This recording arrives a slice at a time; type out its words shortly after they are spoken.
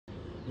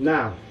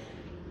Now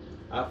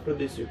after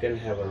this you can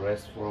have a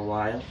rest for a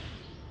while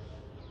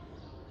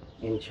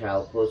in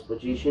child pose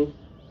position.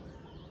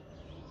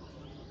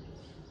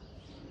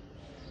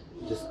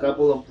 Just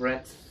couple of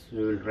breaths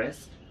we will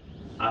rest.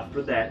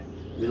 After that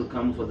we'll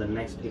come for the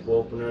next hip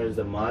opener, is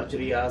the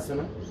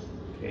Marjariasana.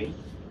 Okay,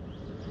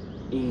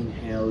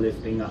 inhale,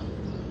 lifting up.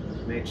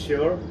 Make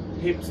sure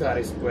hips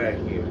are square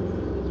here.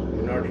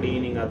 You're not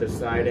leaning other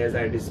side as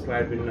I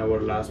described in our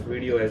last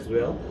video as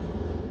well.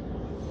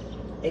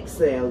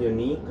 Exhale, your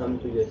knee come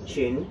to your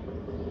chin.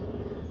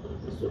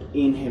 So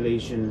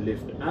inhalation,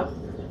 lift up.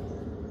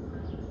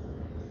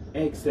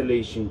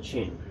 Exhalation,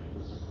 chin.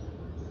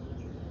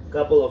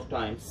 Couple of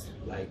times,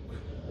 like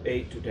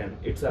 8 to 10,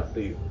 it's up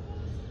to you.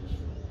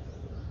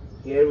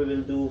 Here we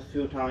will do a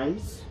few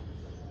times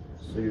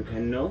so you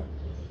can know.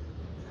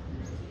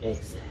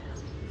 Exhale.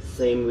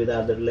 Same with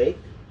other leg.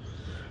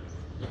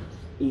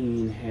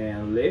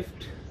 Inhale,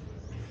 lift.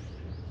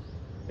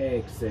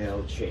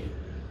 Exhale, chin.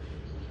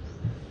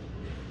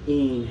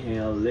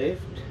 Inhale,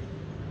 lift.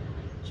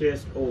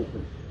 Chest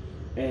open.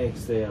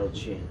 Exhale,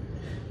 chin.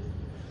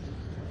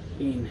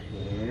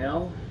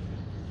 Inhale.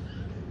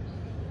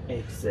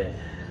 Exhale.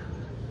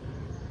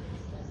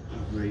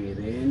 Breathe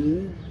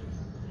in.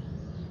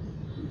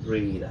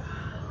 Breathe out.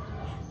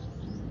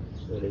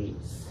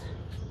 Release.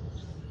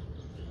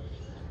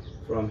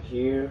 From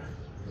here,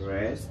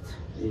 rest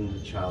in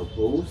the child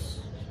pose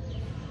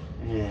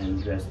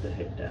and rest the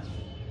head down.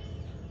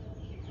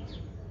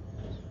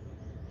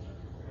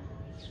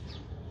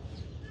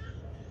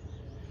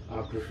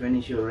 After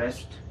finish your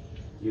rest,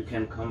 you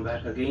can come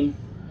back again,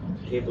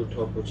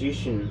 tabletop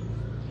position.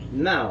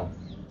 Now,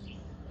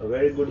 a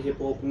very good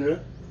hip opener,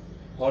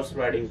 horse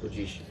riding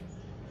position.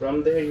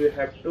 From there you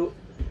have to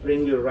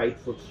bring your right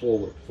foot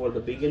forward. For the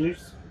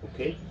beginners,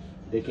 okay,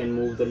 they can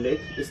move the leg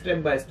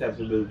step by step.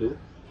 We will do.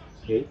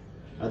 Okay,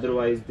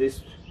 otherwise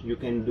this you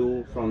can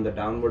do from the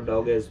downward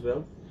dog as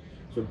well.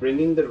 So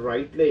bringing the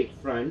right leg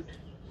front,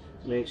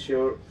 make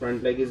sure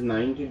front leg is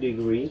 90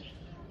 degrees,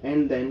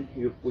 and then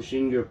you're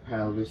pushing your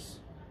pelvis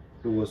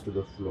towards to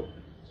the floor.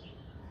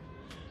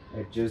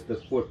 Adjust the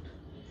foot.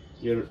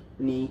 Your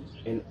knee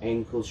and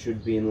ankle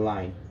should be in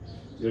line.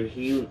 Your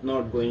heel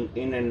not going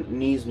in and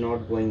knees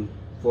not going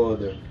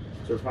further.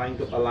 So trying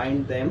to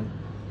align them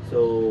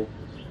so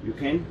you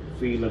can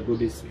feel a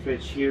good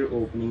stretch here,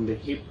 opening the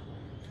hip.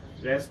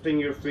 Resting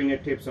your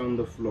fingertips on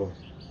the floor.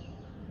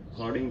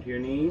 According to your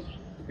knees,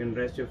 you can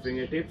rest your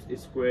fingertips,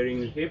 squaring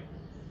your hip,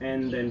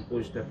 and then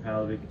push the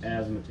pelvic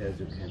as much as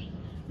you can.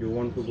 You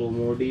want to go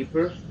more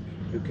deeper,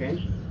 you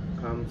can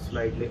come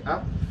slightly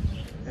up,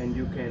 and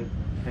you can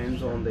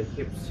hands on the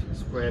hips,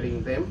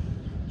 squaring them,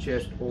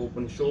 chest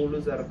open,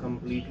 shoulders are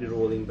completely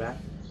rolling back,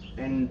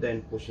 and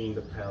then pushing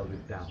the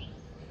pelvic down.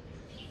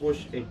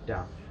 Push it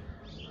down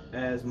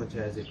as much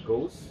as it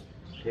goes.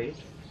 Okay,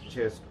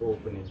 chest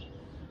opening.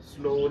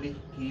 Slowly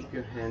keep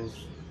your hands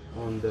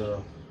on the,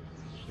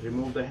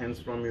 remove the hands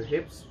from your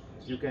hips.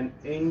 You can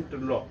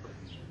interlock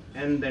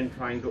and then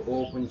trying to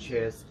open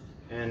chest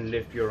and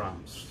lift your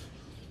arms.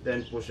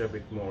 Then push a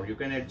bit more. You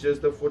can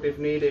adjust the foot if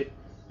needed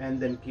and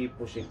then keep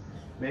pushing.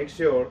 Make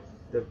sure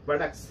the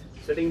buttocks,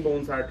 sitting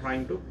bones are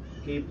trying to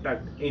keep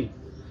tucked in.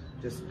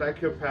 Just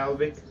tuck your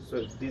pelvic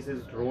so this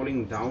is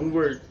rolling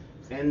downward,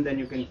 and then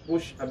you can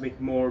push a bit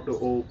more to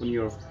open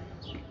your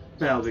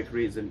pelvic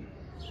region.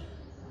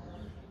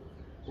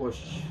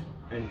 Push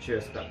and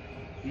chest up.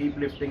 Keep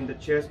lifting the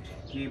chest,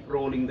 keep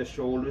rolling the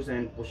shoulders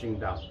and pushing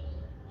down.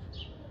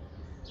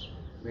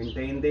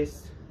 Maintain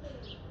this.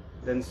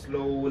 Then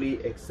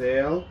slowly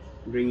exhale,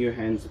 bring your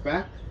hands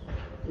back.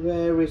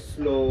 Very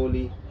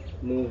slowly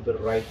move the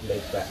right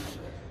leg back.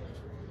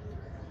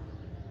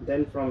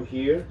 Then from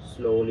here,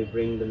 slowly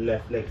bring the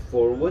left leg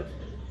forward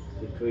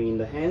between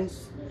the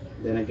hands.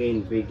 Then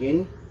again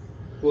begin.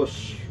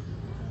 Push,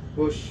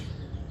 push,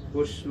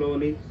 push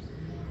slowly.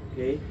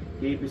 Okay,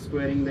 keep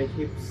squaring the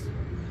hips,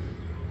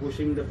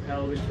 pushing the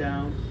pelvis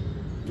down.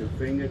 Your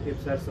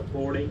fingertips are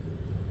supporting.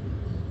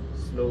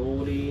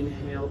 Slowly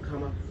inhale,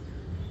 come up.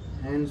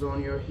 Hands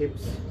on your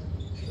hips,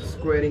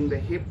 squaring the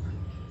hip,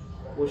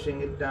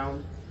 pushing it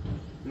down.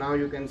 Now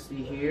you can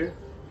see here,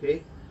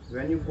 okay,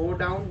 when you go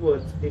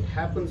downwards, it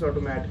happens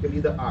automatically,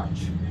 the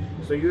arch.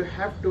 So you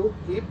have to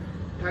keep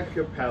tuck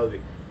your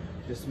pelvic.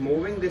 Just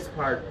moving this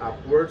part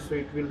upwards so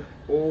it will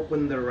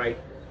open the right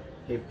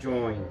hip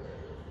joint.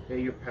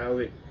 Okay, your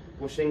pelvic,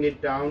 pushing it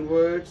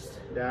downwards,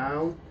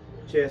 down,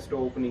 chest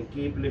opening,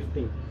 keep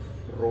lifting.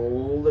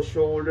 Roll the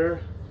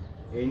shoulder,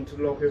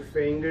 interlock your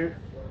finger,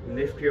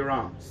 lift your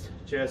arms,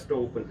 chest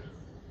open.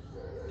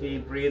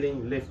 Keep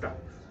breathing, lift up.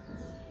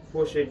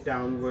 Push it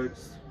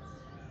downwards.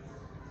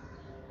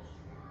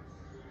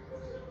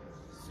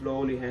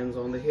 Slowly hands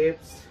on the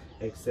hips,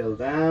 exhale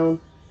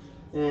down,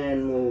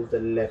 and move the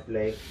left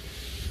leg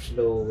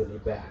slowly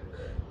back.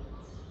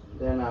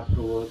 Then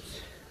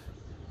afterwards,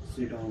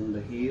 sit on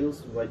the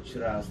heels,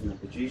 Vajrasana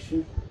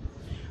position.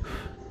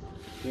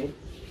 Okay,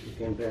 you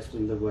can rest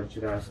in the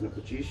Vajrasana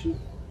position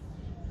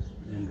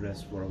and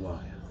rest for a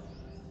while.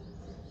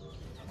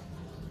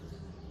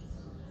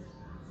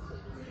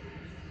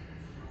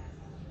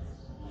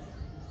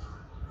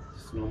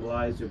 Just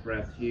normalize your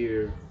breath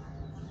here.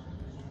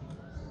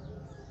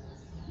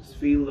 Just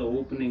feel the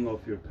opening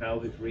of your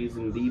pelvic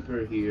region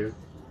deeper here.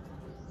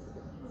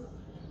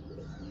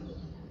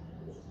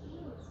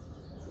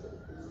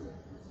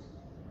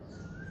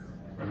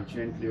 And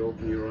gently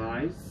open your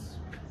eyes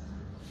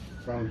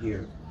from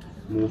here.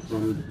 Move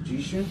from the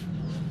position.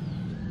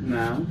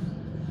 Now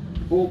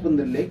open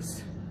the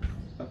legs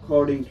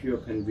according to your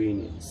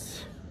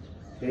convenience.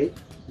 Okay,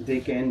 they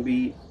can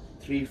be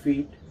 3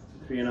 feet,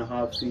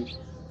 3.5 feet,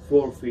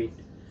 4 feet,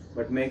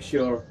 but make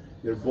sure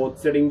your both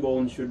sitting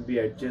bones should be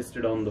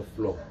adjusted on the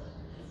floor,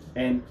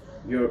 and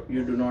you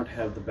do not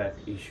have the back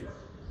issue.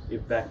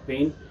 If back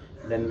pain,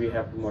 then we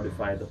have to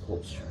modify the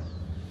posture.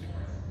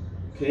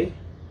 Okay,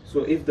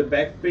 so if the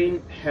back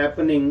pain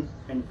happening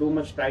and too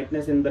much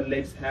tightness in the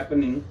legs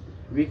happening,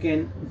 we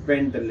can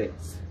bend the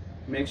legs.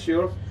 Make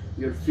sure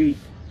your feet,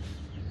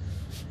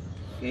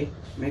 okay,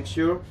 make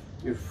sure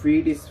your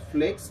feet is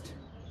flexed.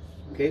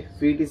 Okay,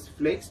 feet is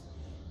flexed,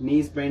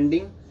 knees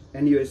bending,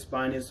 and your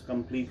spine is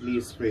completely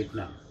straight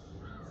now.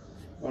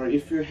 Or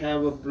if you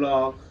have a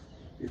block,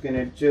 you can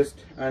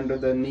adjust under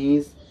the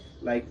knees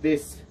like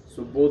this.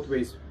 So both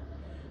ways.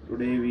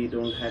 Today we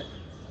don't have,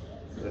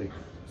 sorry.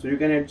 So you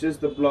can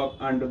adjust the block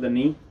under the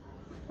knee,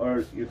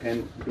 or you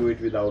can do it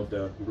without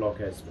the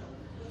block as well.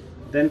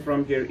 Then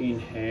from here,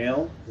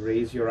 inhale,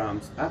 raise your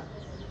arms up.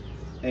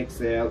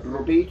 Exhale,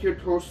 rotate your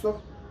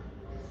torso,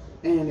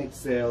 and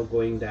exhale,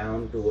 going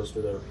down towards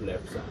to the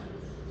left side.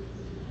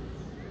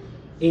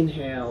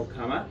 Inhale,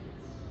 come up.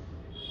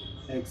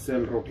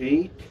 Exhale,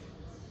 rotate,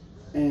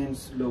 and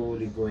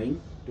slowly going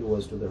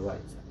towards to the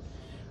right side.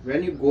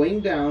 When you're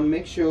going down,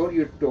 make sure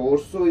your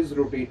torso is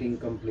rotating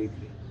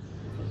completely.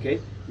 Okay,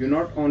 you're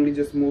not only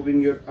just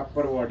moving your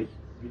upper body,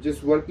 you're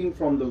just working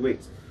from the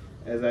waist,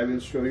 as I will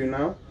show you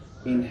now.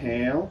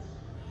 Inhale,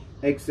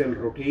 exhale,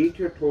 rotate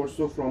your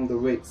torso from the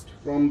waist.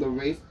 From the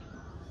waist,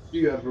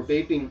 you are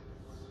rotating,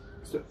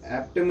 so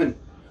abdomen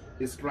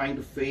is trying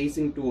to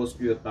facing towards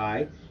your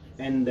thigh,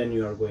 and then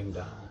you are going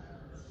down.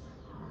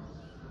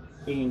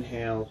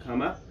 Inhale,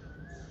 come up.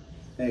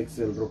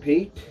 Exhale,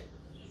 rotate,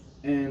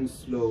 and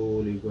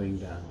slowly going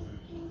down.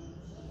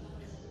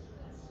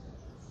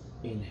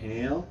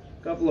 Inhale,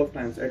 couple of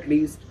times, at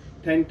least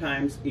 10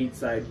 times each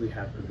side we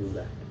have to do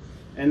that.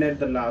 And at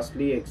the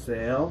lastly,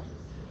 exhale,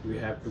 we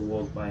have to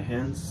walk by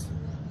hands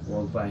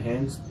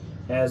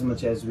as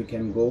much as we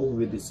can go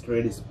with the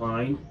straight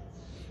spine.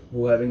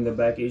 Who having the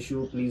back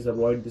issue, please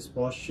avoid this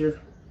posture.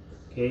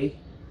 Okay,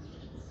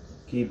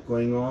 keep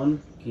going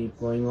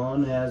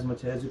on as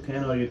much as you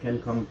can, or you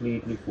can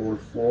completely fold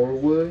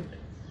forward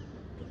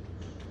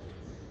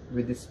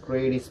with the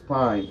straight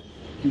spine.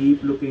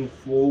 Keep looking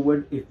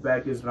forward. If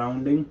back is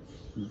rounding,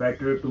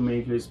 better to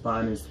make your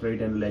spine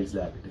straight and legs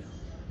active.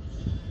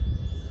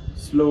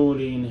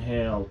 Slowly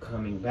inhale,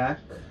 coming back,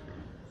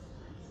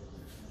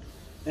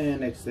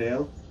 and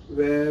exhale.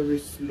 Very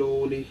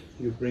slowly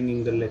you're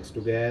bringing the legs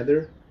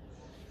together,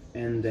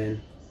 and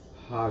then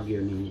hug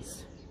your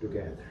knees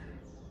together.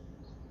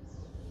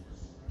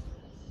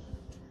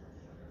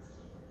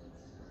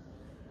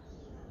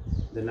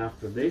 Then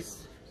after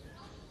this,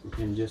 you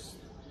can just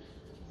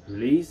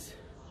release,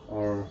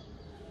 or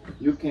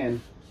you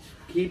can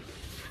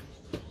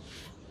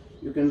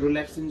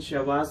relax in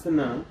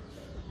Shavasana,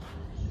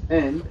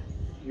 and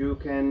you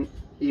can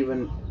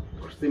even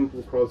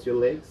simply cross your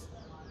legs,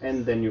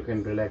 and then you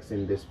can relax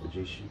in this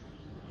position.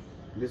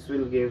 This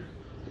will give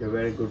a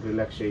very good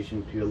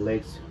relaxation to your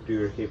legs, to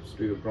your hips,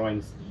 to your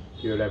groins,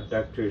 to your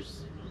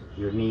abductors,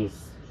 your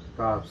knees,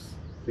 calves,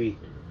 feet.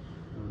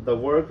 The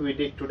work we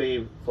did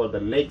today for the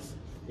legs,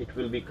 it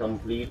will be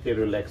completely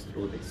relaxed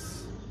through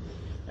this.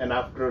 And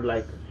after,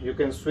 like, you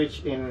can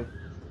switch in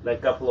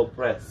like couple of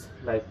breaths,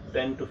 like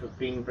 10 to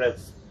 15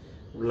 breaths,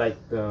 like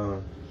the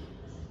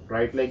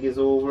right leg is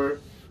over,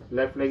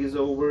 left leg is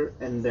over,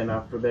 and then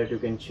after that you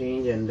can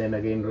change and then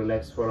again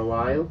relax for a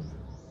while.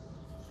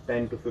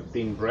 10 to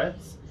 15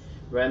 breaths.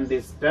 When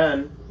this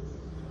done,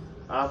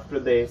 after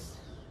this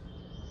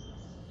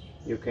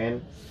you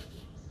can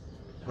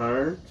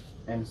turn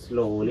and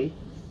slowly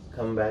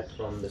come back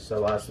from the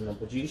Savasana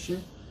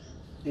position,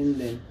 and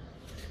then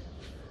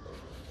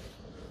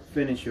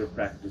finish your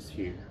practice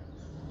here.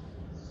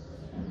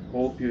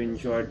 Hope you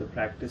enjoyed the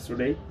practice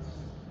today.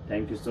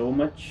 Thank you so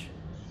much.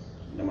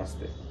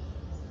 Namaste.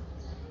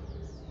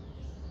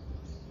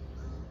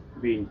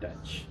 Be in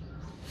touch.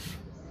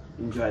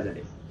 Enjoy the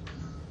day.